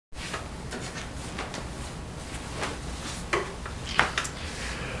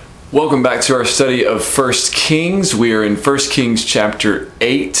Welcome back to our study of 1 Kings. We are in 1 Kings chapter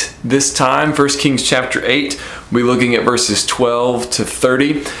 8 this time. 1 Kings chapter 8, we'll be looking at verses 12 to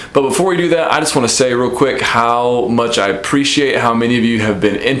 30. But before we do that, I just want to say real quick how much I appreciate how many of you have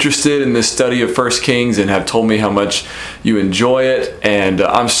been interested in this study of 1 Kings and have told me how much you enjoy it. And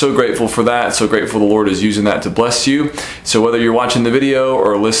I'm so grateful for that. So grateful the Lord is using that to bless you. So whether you're watching the video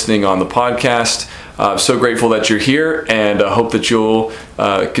or listening on the podcast, so grateful that you're here, and hope that you'll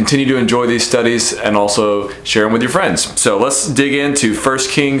continue to enjoy these studies and also share them with your friends. So let's dig into 1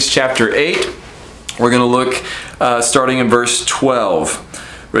 Kings chapter 8. We're going to look starting in verse 12,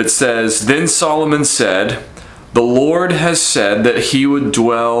 where it says, "Then Solomon said, 'The Lord has said that he would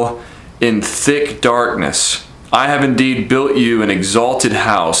dwell in thick darkness. I have indeed built you an exalted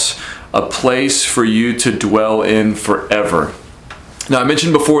house, a place for you to dwell in forever.'" Now, I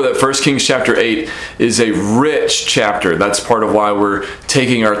mentioned before that 1 Kings chapter 8 is a rich chapter. That's part of why we're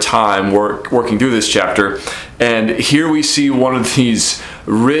taking our time working through this chapter. And here we see one of these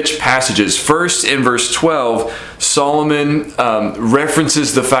rich passages. First, in verse 12, Solomon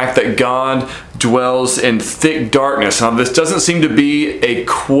references the fact that God dwells in thick darkness. Now, this doesn't seem to be a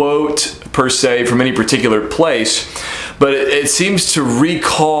quote per se from any particular place, but it seems to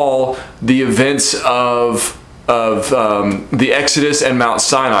recall the events of the Exodus and Mount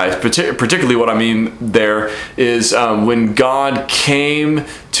Sinai. Particularly what I mean there is when God came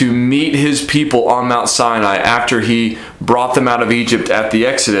to meet his people on Mount Sinai after he brought them out of Egypt at the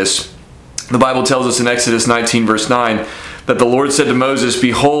Exodus. The Bible tells us in Exodus 19 verse 9 that the Lord said to Moses,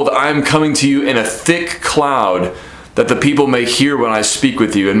 "Behold, I am coming to you in a thick cloud, that the people may hear when I speak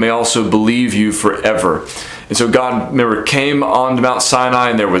with you and may also believe you forever." And so God, remember, came on to Mount Sinai,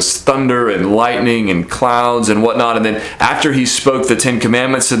 and there was thunder and lightning and clouds and whatnot. And then after he spoke the 10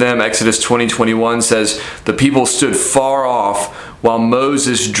 Commandments to them, Exodus 20:21 says, the people stood far off while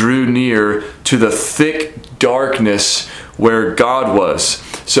Moses drew near to the thick darkness where God was.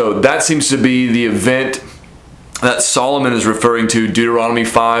 So that seems to be the event that Solomon is referring to. Deuteronomy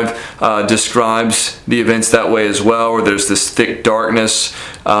 5 describes the events that way as well, where there's this thick darkness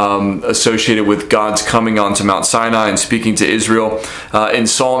associated with God's coming onto Mount Sinai and speaking to Israel. In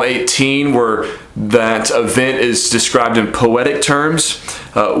Psalm 18, where that event is described in poetic terms,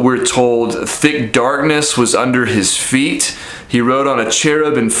 we're told thick darkness was under his feet. He rode on a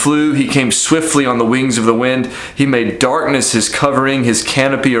cherub and flew. He came swiftly on the wings of the wind. He made darkness his covering, his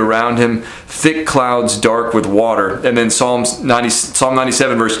canopy around him, thick clouds dark with water. And then Psalm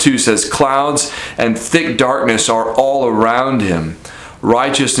 97 verse 2 says, "Clouds and thick darkness are all around him.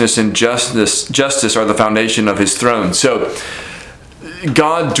 Righteousness and justice are the foundation of his throne." So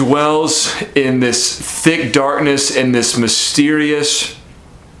God dwells in this thick darkness, in this mysterious,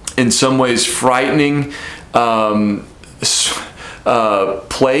 in some ways frightening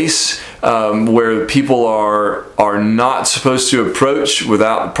place where people are not supposed to approach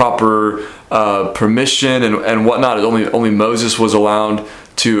without proper permission and whatnot. Only Moses was allowed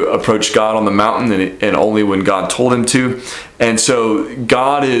to approach God on the mountain, and only when God told him to. And so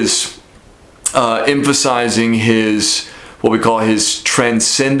God is emphasizing what we call his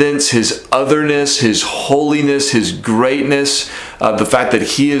transcendence, his otherness, his holiness, his greatness, the fact that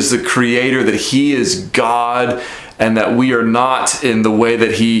he is the creator, that he is God, and that we are not in the way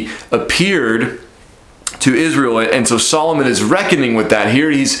that he appeared to Israel. And so Solomon is reckoning with that here.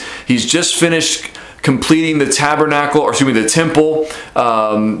 He's just finished completing the temple,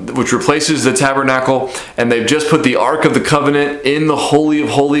 which replaces the tabernacle, and they've just put the Ark of the Covenant in the Holy of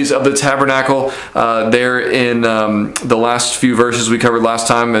Holies of the tabernacle there in the last few verses we covered last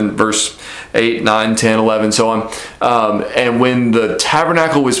time, in verse 8, 9, 10, 11, so on. And when the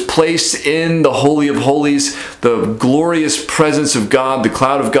tabernacle was placed in the Holy of Holies, the glorious presence of God, the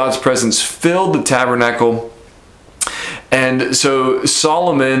cloud of God's presence, filled the tabernacle. And so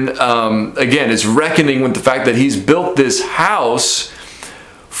Solomon, again, is reckoning with the fact that he's built this house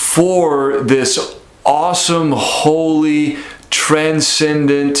for this awesome, holy,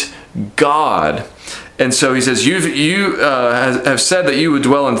 transcendent God. And so he says, you have said that you would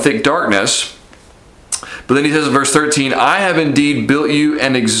dwell in thick darkness. But then he says in verse 13, "I have indeed built you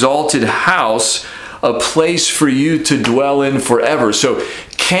an exalted house, a place for you to dwell in forever." So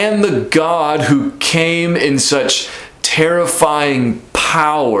can the God who came in such terrifying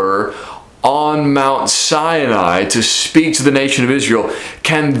power on Mount Sinai to speak to the nation of Israel,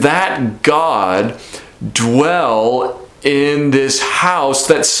 can that God dwell in this house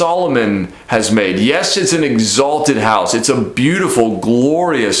that Solomon has made? Yes, it's an exalted house. It's a beautiful,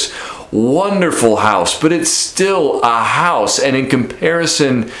 glorious, wonderful house, but it's still a house. And in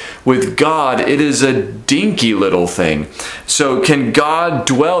comparison with God, it is a dinky little thing. So can God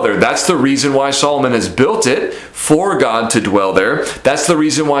dwell there? That's the reason why Solomon has built it, for God to dwell there. That's the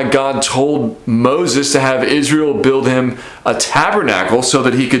reason why God told Moses to have Israel build him a tabernacle so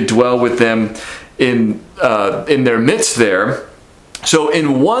that he could dwell with them in their midst there. So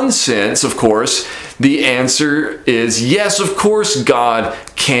in one sense, of course, the answer is yes, of course God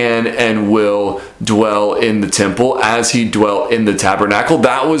can and will dwell in the temple as he dwelt in the tabernacle.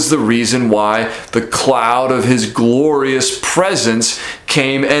 That was the reason why the cloud of his glorious presence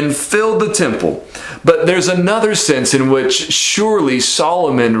came and filled the temple. But there's another sense in which surely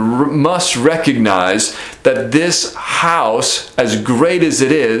Solomon must recognize that this house, as great as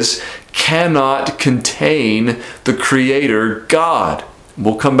it is, cannot contain the Creator God.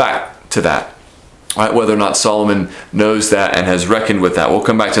 We'll come back to that. All right, whether or not Solomon knows that and has reckoned with that. We'll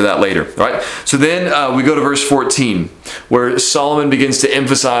come back to that later. All right, so then we go to verse 14, where Solomon begins to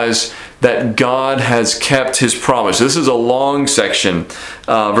emphasize that God has kept his promise. This is a long section,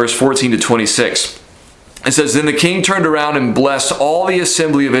 verse 14 to 26. It says, "Then the king turned around and blessed all the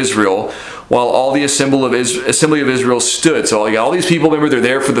assembly of Israel, while all the assembly of Israel stood." So you got all these people, remember, they're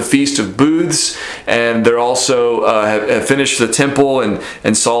there for the Feast of Booths, and they're also have finished the temple,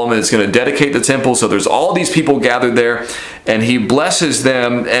 and Solomon is going to dedicate the temple. So there's all these people gathered there, and he blesses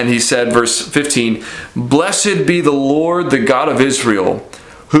them, and he said, verse 15, "Blessed be the Lord, the God of Israel,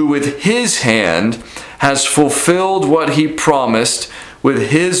 who with his hand has fulfilled what he promised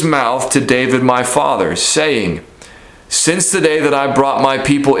with his mouth to David my father, saying, Since the day that I brought my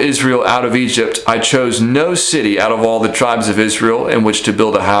people Israel out of Egypt, I chose no city out of all the tribes of Israel in which to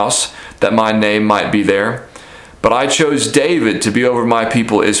build a house, that my name might be there. But I chose David to be over my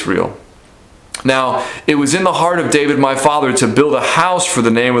people Israel. Now, it was in the heart of David my father to build a house for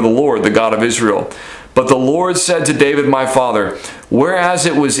the name of the Lord, the God of Israel. But the Lord said to David my father, Whereas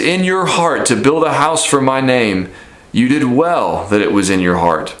it was in your heart to build a house for my name, you did well that it was in your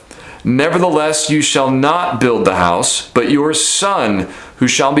heart. Nevertheless, you shall not build the house, but your son, who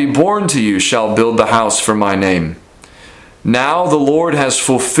shall be born to you, shall build the house for my name. Now the Lord has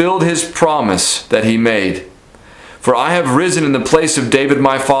fulfilled his promise that he made. For I have risen in the place of David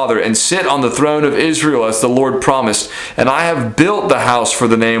my father, and sit on the throne of Israel as the Lord promised. And I have built the house for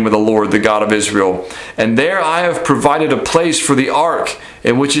the name of the Lord, the God of Israel. And there I have provided a place for the ark,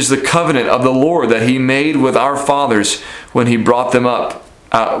 in which is the covenant of the Lord that he made with our fathers when he brought them out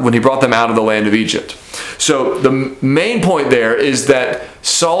of the land of Egypt. So the main point there is that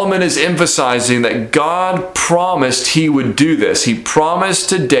Solomon is emphasizing that God promised he would do this. He promised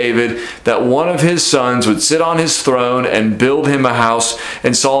to David that one of his sons would sit on his throne and build him a house.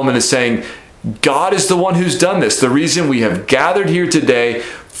 And Solomon is saying, God is the one who's done this. The reason we have gathered here today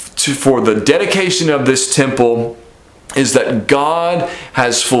for the dedication of this temple is that God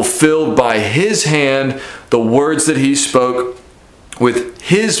has fulfilled by his hand the words that he spoke with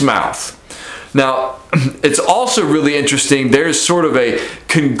his mouth. Now, it's also really interesting. There's sort of a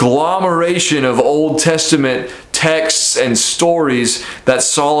conglomeration of Old Testament texts and stories that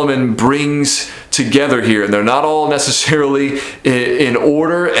Solomon brings together here. And they're not all necessarily in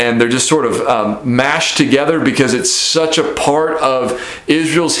order, and they're just sort of mashed together because it's such a part of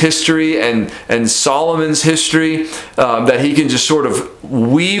Israel's history and Solomon's history that he can just sort of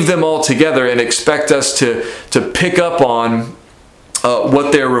weave them all together and expect us to pick up on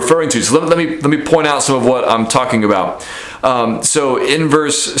what they're referring to. So let me point out some of what I'm talking about. So in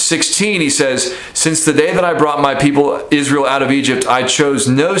verse 16 he says, Since the day that I brought my people Israel out of Egypt, I chose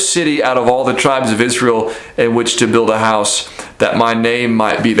no city out of all the tribes of Israel in which to build a house, that my name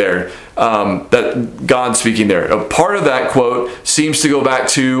might be there. That God speaking there. A part of that quote seems to go back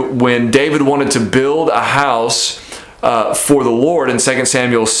to when David wanted to build a house for the Lord in 2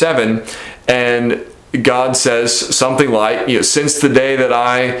 Samuel 7, and God says something like, since the day that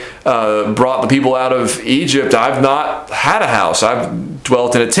I brought the people out of Egypt, I've not had a house. I've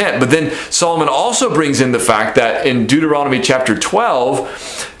dwelt in a tent. But then Solomon also brings in the fact that in Deuteronomy chapter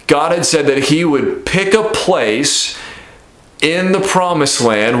 12, God had said that he would pick a place in the promised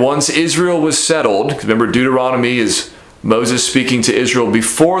land once Israel was settled. Remember, Deuteronomy is Moses speaking to Israel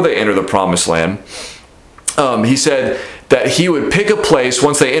before they enter the promised land. He said that he would pick a place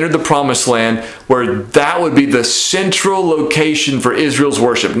once they entered the promised land where that would be the central location for Israel's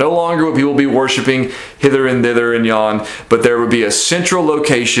worship. No longer would people be worshiping hither and thither and yon, but there would be a central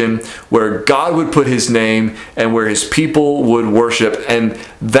location where God would put his name and where his people would worship. And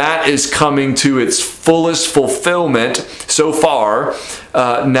that is coming to its fullest fulfillment so far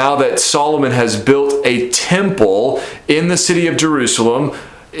now that Solomon has built a temple in the city of Jerusalem,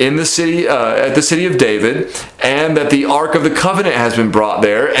 in the city, at the city of David, and that the Ark of the Covenant has been brought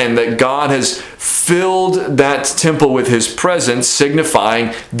there, and that God has filled that temple with his presence,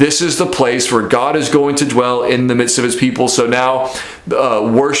 signifying this is the place where God is going to dwell in the midst of his people. So now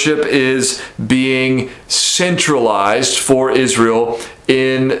worship is being centralized for Israel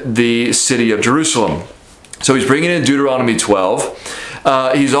in the city of Jerusalem. So he's bringing in Deuteronomy 12.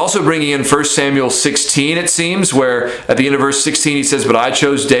 He's also bringing in 1 Samuel 16, it seems, where at the end of verse 16 he says, "But I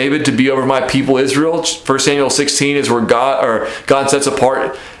chose David to be over my people Israel." 1 Samuel 16 is where God sets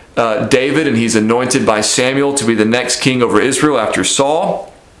apart David, and he's anointed by Samuel to be the next king over Israel after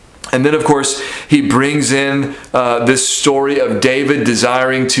Saul. And then, of course, he brings in this story of David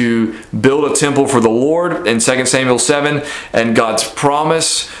desiring to build a temple for the Lord in 2 Samuel 7, and God's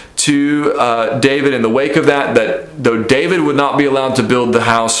promise to David in the wake of that though David would not be allowed to build the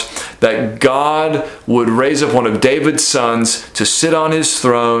house, that God would raise up one of David's sons to sit on his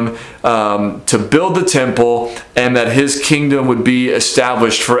throne, to build the temple, and that his kingdom would be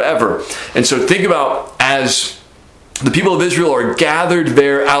established forever. And so think about, as the people of Israel are gathered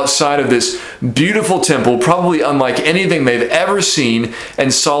there outside of this beautiful temple, probably unlike anything they've ever seen,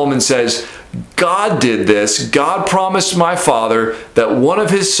 and Solomon says, God did this. God promised my father that one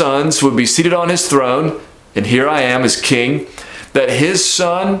of his sons would be seated on his throne, and here I am as king, that his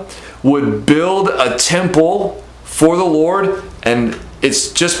son would build a temple for the Lord, and it's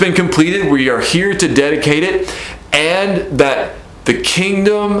just been completed. We are here to dedicate it, and that the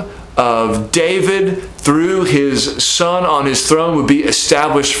kingdom of David through his son on his throne would be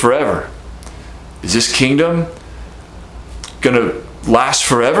established forever. Is this kingdom going to last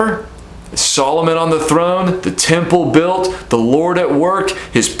forever? Solomon on the throne, the temple built, the Lord at work,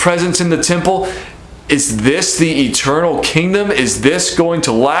 his presence in the temple. Is this the eternal kingdom? Is this going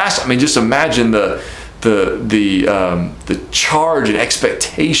to last? I mean, just imagine the charge and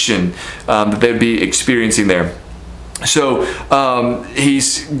expectation that they'd be experiencing there. So he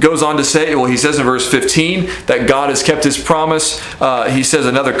goes on to say, well, he says in verse 15 that God has kept his promise. He says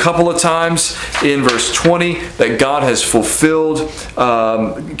another couple of times in verse 20 that God has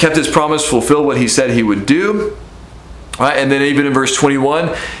kept his promise, fulfilled what he said he would do. Right, and then even in verse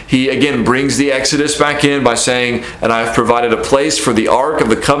 21, he again brings the Exodus back in by saying, "And I have provided a place for the Ark of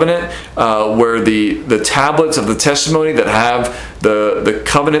the Covenant," where the tablets of the testimony that have the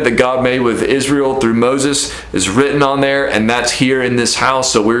covenant that God made with Israel through Moses is written on there, and that's here in this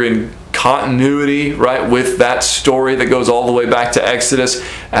house. So we're in continuity, right, with that story that goes all the way back to Exodus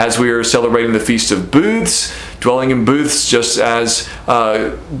as we are celebrating the Feast of Booths, dwelling in booths just as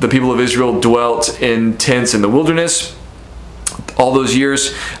the people of Israel dwelt in tents in the wilderness all those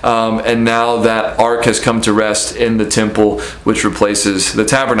years, and now that ark has come to rest in the temple, which replaces the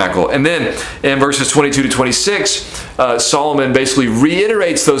tabernacle. And then in verses 22 to 26, Solomon basically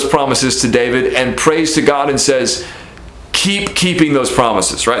reiterates those promises to David and prays to God and says, keep keeping those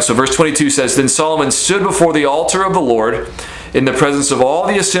promises, right? So verse 22 says, "Then Solomon stood before the altar of the Lord in the presence of all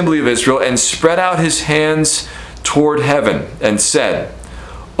the assembly of Israel and spread out his hands toward heaven and said,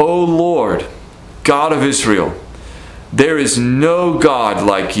 O Lord, God of Israel, there is no God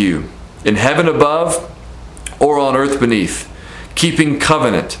like you in heaven above or on earth beneath, keeping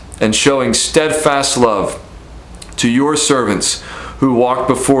covenant and showing steadfast love to your servants who walk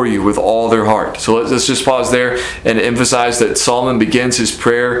before you with all their heart." So let's just pause there and emphasize that Solomon begins his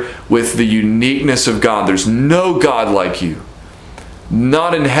prayer with the uniqueness of God. There's no God like you.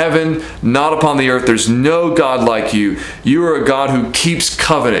 Not in heaven, not upon the earth. There's no God like you. You are a God who keeps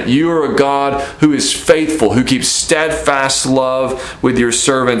covenant. You are a God who is faithful, who keeps steadfast love with your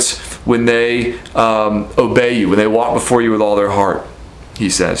servants when they obey you, when they walk before you with all their heart, he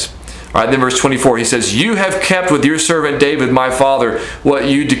says. All right, then verse 24, he says, "You have kept with your servant David, my father, what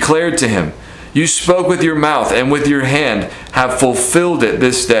you declared to him. You spoke with your mouth and with your hand have fulfilled it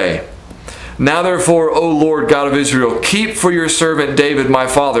this day. Now therefore, O Lord God of Israel, keep for your servant David my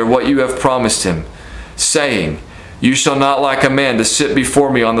father what you have promised him, saying, You shall not lack a man to sit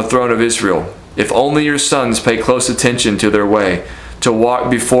before me on the throne of Israel, if only your sons pay close attention to their way, to walk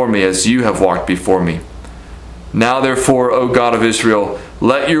before me as you have walked before me. Now therefore, O God of Israel,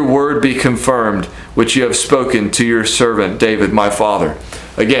 let your word be confirmed, which you have spoken to your servant David my father."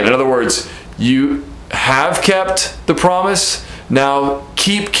 Again, in other words, you have kept the promise. Now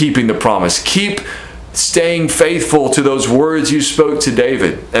keep keeping the promise. Keep staying faithful to those words you spoke to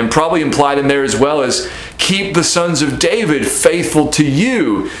David. And probably implied in there as well is keep the sons of David faithful to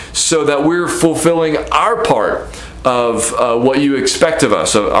you, so that we're fulfilling our part of what you expect of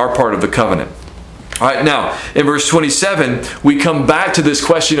us, of our part of the covenant. All right, now in verse 27, we come back to this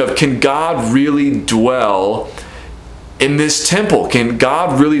question of, can God really dwell in this temple? Can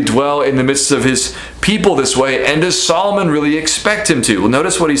God really dwell in the midst of his people this way? And does Solomon really expect him to? Well,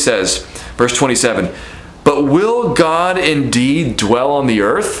 notice what he says, verse 27. But will God indeed dwell on the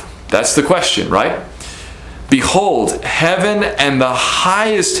earth? That's the question, right? Behold, heaven and the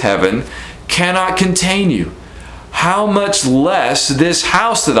highest heaven cannot contain you. How much less this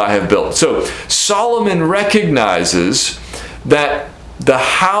house that I have built? So Solomon recognizes that the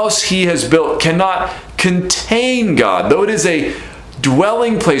house he has built cannot contain God, though it is a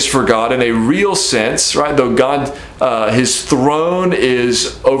dwelling place for God in a real sense, right? Though God, his throne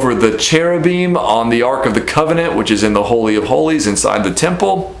is over the cherubim on the Ark of the Covenant, which is in the Holy of Holies inside the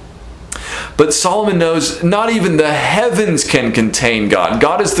temple. But Solomon knows not even the heavens can contain God.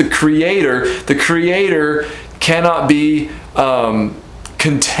 God is the creator. The creator cannot be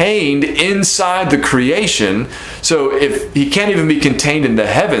contained inside the creation. So if he can't even be contained in the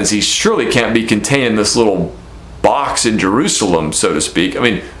heavens, he surely can't be contained in this little box in Jerusalem, so to speak. I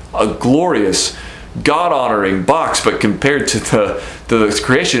mean, a glorious, God-honoring box, but compared to the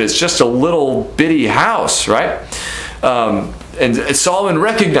creation, it's just a little bitty house, right? And Solomon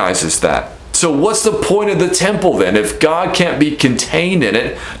recognizes that. So what's the point of the temple then? If God can't be contained in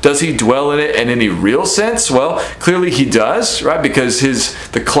it, does he dwell in it in any real sense? Well, clearly he does, right? Because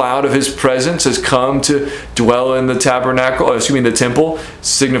the cloud of his presence has come to dwell in the the temple,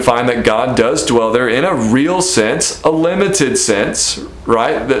 signifying that God does dwell there in a real sense, a limited sense,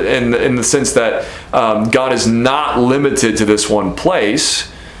 right? In the sense that God is not limited to this one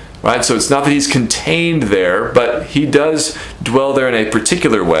place. Right? So it's not that he's contained there, but he does dwell there in a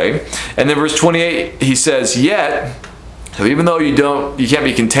particular way. And then verse 28, he says, yet, so even though you can't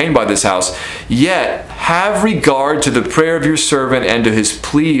be contained by this house, yet have regard to the prayer of your servant and to his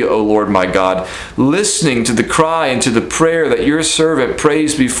plea, O Lord my God, listening to the cry and to the prayer that your servant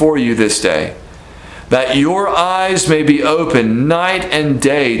prays before you this day, that your eyes may be open night and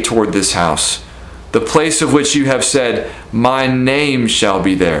day toward this house, the place of which you have said, my name shall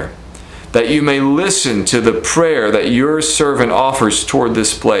be there, that you may listen to the prayer that your servant offers toward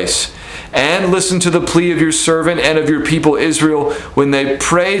this place, and listen to the plea of your servant and of your people Israel when they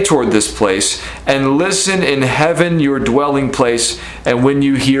pray toward this place, and listen in heaven your dwelling place, and when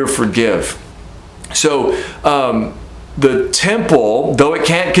you hear, forgive. So, the temple, though it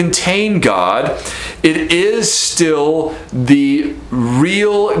can't contain God, it is still the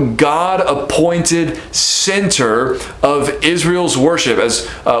real God-appointed center of Israel's worship. As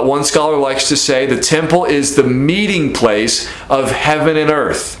one scholar likes to say, the temple is the meeting place of heaven and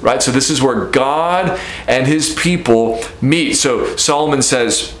earth, right? So this is where God and his people meet. So Solomon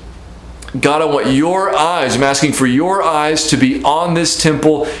says, God, I want your eyes, I'm asking for your eyes to be on this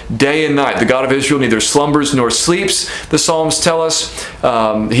temple day and night. The God of Israel neither slumbers nor sleeps, the Psalms tell us.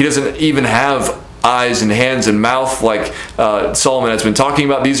 He doesn't even have eyes and hands and mouth like Solomon has been talking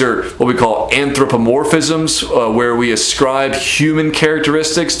about. These are what we call anthropomorphisms, where we ascribe human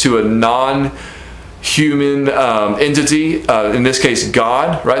characteristics to a non-human entity, in this case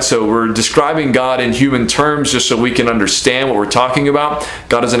God, right? So we're describing God in human terms just so we can understand what we're talking about.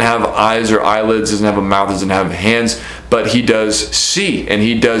 God doesn't have eyes or eyelids, doesn't have a mouth, doesn't have hands, but he does see and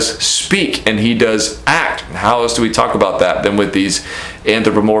he does speak and he does act. How else do we talk about that than with these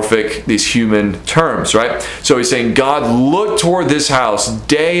anthropomorphic, these human terms, right? So he's saying, God, look toward this house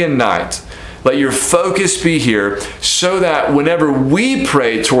day and night. Let your focus be here so that whenever we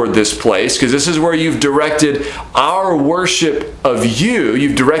pray toward this place, because this is where you've directed our worship of you,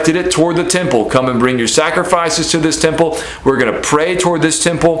 you've directed it toward the temple. Come and bring your sacrifices to this temple. We're going to pray toward this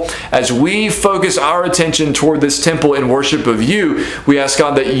temple. As we focus our attention toward this temple in worship of you, we ask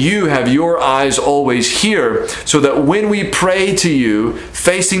God that you have your eyes always here, so that when we pray to you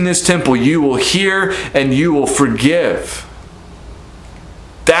facing this temple, you will hear and you will forgive.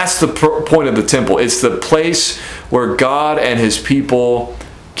 That's the point of the temple. It's the place where God and his people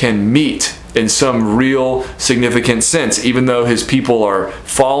can meet in some real significant sense. Even though his people are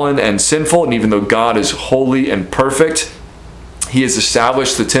fallen and sinful, and even though God is holy and perfect, he has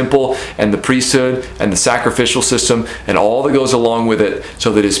established the temple and the priesthood and the sacrificial system and all that goes along with it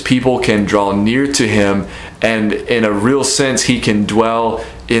so that his people can draw near to him, and in a real sense he can dwell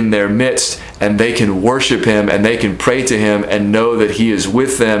in their midst, and they can worship him and they can pray to him and know that he is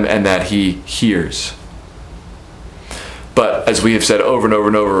with them and that he hears. But as we have said over and over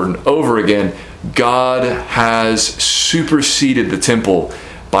and over and over again, God has superseded the temple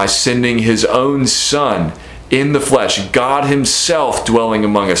by sending his own Son in the flesh, God himself dwelling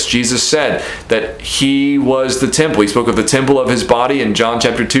among us. Jesus said that he was the temple. He spoke of the temple of his body in John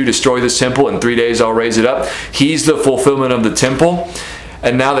chapter 2, destroy this temple, in 3 days I'll raise it up. He's the fulfillment of the temple.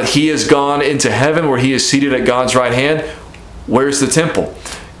 And now that he has gone into heaven where he is seated at God's right hand, where's the temple?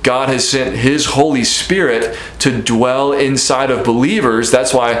 God has sent his Holy Spirit to dwell inside of believers.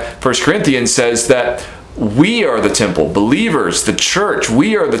 That's why 1 Corinthians says that we are the temple. Believers, the church,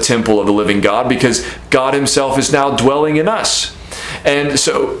 we are the temple of the living God because God himself is now dwelling in us. And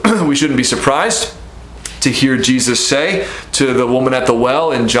so we shouldn't be surprised to hear Jesus say to the woman at the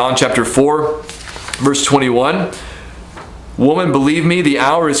well in John chapter 4, verse 21, "Woman, believe me, the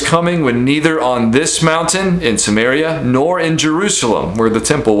hour is coming when neither on this mountain in Samaria nor in Jerusalem, where the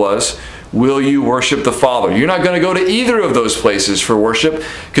temple was, will you worship the Father." You're not going to go to either of those places for worship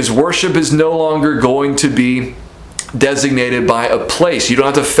because worship is no longer going to be designated by a place. You don't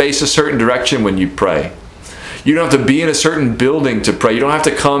have to face a certain direction when you pray. You don't have to be in a certain building to pray. You don't have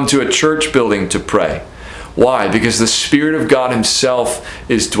to come to a church building to pray. Why? Because the Spirit of God himself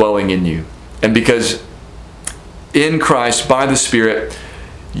is dwelling in you. And because in Christ, by the Spirit,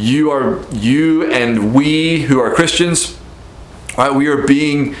 you and we who are Christians, right, we are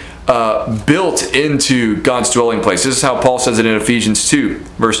being built into God's dwelling place. This is how Paul says it in Ephesians 2,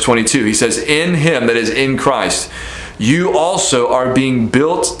 verse 22. He says, "In him," that is in Christ, "you also are being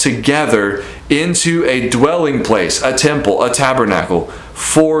built together into a dwelling place," a temple, a tabernacle,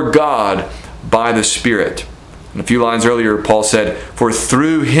 "for God by the Spirit." And a few lines earlier, Paul said, "For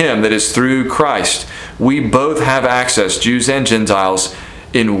through him," that is through Christ, "we both have access, Jews and Gentiles,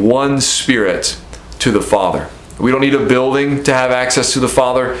 in one Spirit to the Father." We don't need a building to have access to the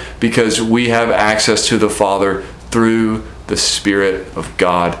Father because we have access to the Father through the Spirit of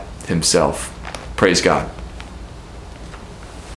God himself. Praise God.